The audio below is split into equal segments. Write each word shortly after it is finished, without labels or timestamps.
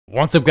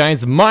What's up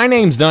guys, my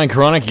name's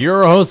Nightfall,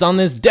 your host on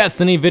this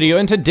Destiny video.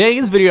 In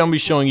today's video I'm going to be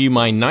showing you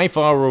my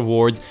Nightfall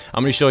rewards.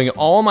 I'm going to be showing you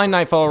all my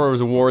Nightfall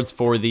rewards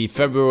for the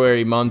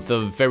February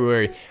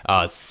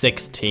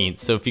 16th.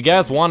 So if you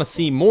guys want to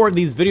see more of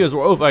these videos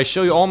where I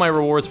show you all my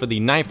rewards for the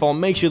Nightfall,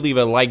 make sure to leave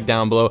a like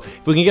down below.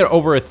 If we can get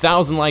over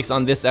 1,000 likes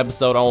on this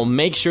episode, I will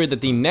make sure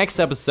that the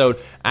next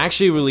episode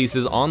actually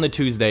releases on the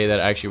Tuesday that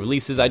it actually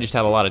releases. I just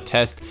had a lot of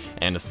tests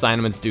and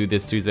assignments due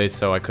this Tuesday,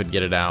 so I couldn't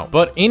get it out.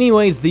 But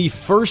anyways, the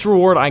first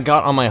reward I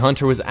got on my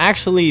hunter was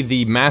actually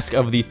the Mask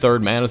of the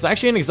Third Man. It's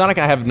actually an exotic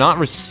I have not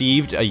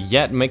received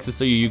yet. Makes it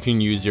so you can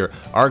use your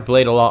arc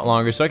blade a lot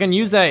longer, so I can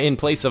use that in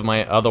place of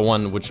my other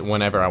one, which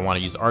whenever I want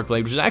to use arc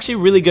blade, which is actually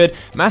really good.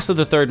 Mask of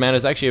the Third Man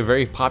is actually a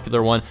very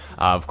popular one.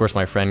 Of course,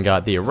 my friend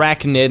got the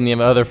arachnid, and the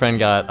other friend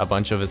got a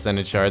bunch of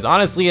ascended shards.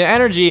 Honestly, the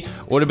energy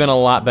would have been a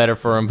lot better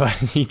for him, but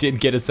he did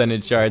get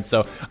ascended shards,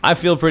 so I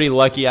feel pretty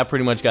lucky. I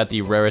pretty much got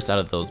the rarest out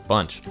of those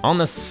bunch. On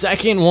the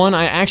second one,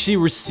 I actually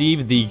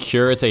received the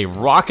cure. It's a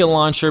rocket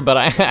launcher, but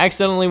I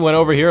accidentally went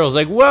over here. I was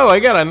like, whoa,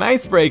 I got an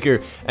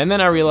icebreaker, and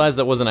then I realized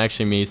that wasn't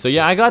actually me. So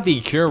yeah, I got the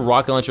cure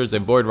rocket launcher. It's a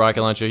void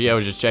rocket launcher. Yeah, I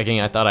was just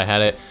checking. I thought I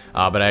had it,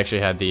 but I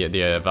actually had the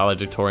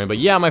valedictorian. But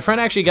yeah, my friend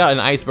actually got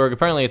an iceberg.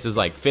 Apparently it's his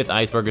like 5th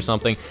iceberg or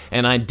something,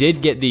 and I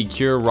did get the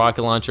cure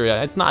rocket launcher.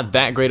 It's not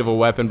that great of a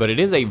weapon, but it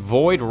is a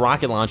void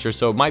rocket launcher,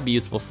 so it might be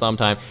useful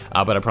sometime,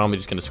 but I'm probably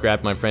just gonna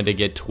scrap my friend to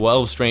get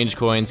 12 strange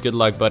coins. Good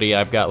luck, buddy.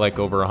 I've got like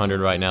over 100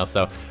 right now,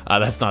 so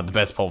that's not the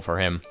best pull for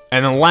him.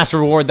 And the last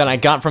reward that I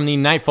got from the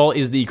Nightfall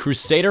is the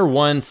Crusader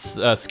 1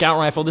 scout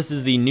rifle. This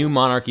is the new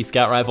Monarchy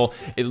scout rifle.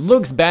 It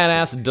looks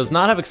badass. It does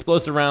not have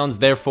explosive rounds,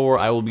 therefore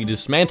I will be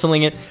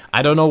dismantling it.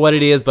 I don't know what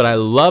it is, but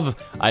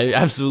I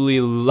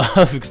absolutely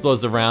love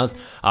explosive rounds.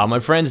 My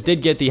friends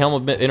did get the Helm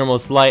of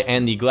Innermost Light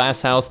and the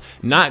Glass House.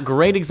 Not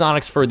great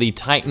exotics for the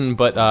Titan,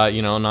 but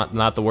you know,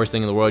 not the worst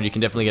thing in the world. You can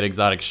definitely get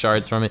exotic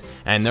shards from it,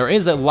 and there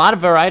is a lot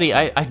of variety.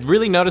 I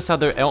really noticed how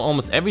there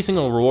almost every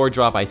single reward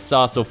drop I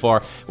saw so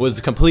far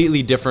was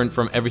completely different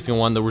from every single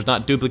one. There was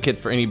not duplicates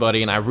for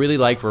anybody, and I really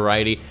like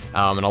variety,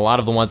 and a lot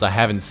of the ones I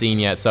haven't seen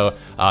yet, so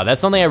that's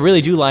something I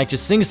really do like.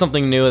 Just seeing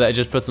something new that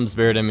just puts some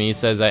spirit in me. It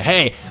says that,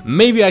 hey,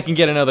 maybe I can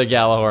get another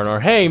Galahorn, or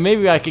hey,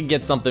 maybe I could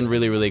get something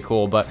really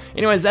cool. But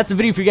anyways, that's the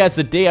video for you guys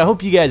today. I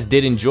hope you guys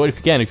did enjoy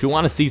it. If you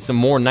want to see some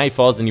more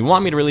Nightfalls and you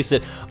want me to release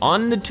it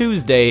on the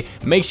Tuesday,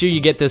 make sure you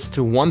get this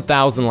to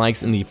 1,000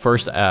 likes in the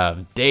first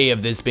day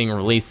of this being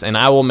released, and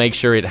I will make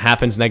sure it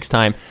happens next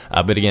time.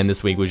 But again,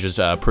 this week was just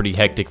pretty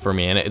hectic for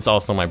me, and it's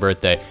also my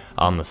birthday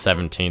on the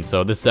 17th.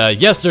 So this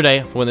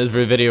yesterday, when this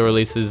video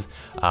releases,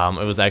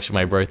 it was actually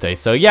my birthday.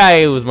 So yeah,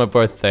 it was my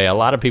birthday. A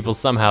lot of people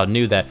somehow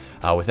knew that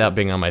without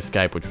being on my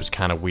Skype, which was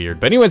kind of weird.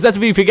 But anyways, that's the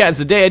video for you guys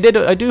today.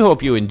 I do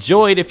hope you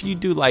enjoyed. If you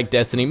do like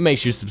Destiny, make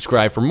sure you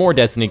subscribe for more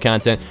Destiny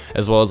content,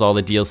 as well as all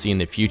the DLC in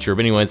the future.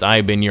 But anyways,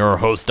 I've been your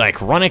host,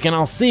 Nightfall, and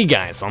I'll see you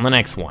guys on the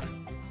next one.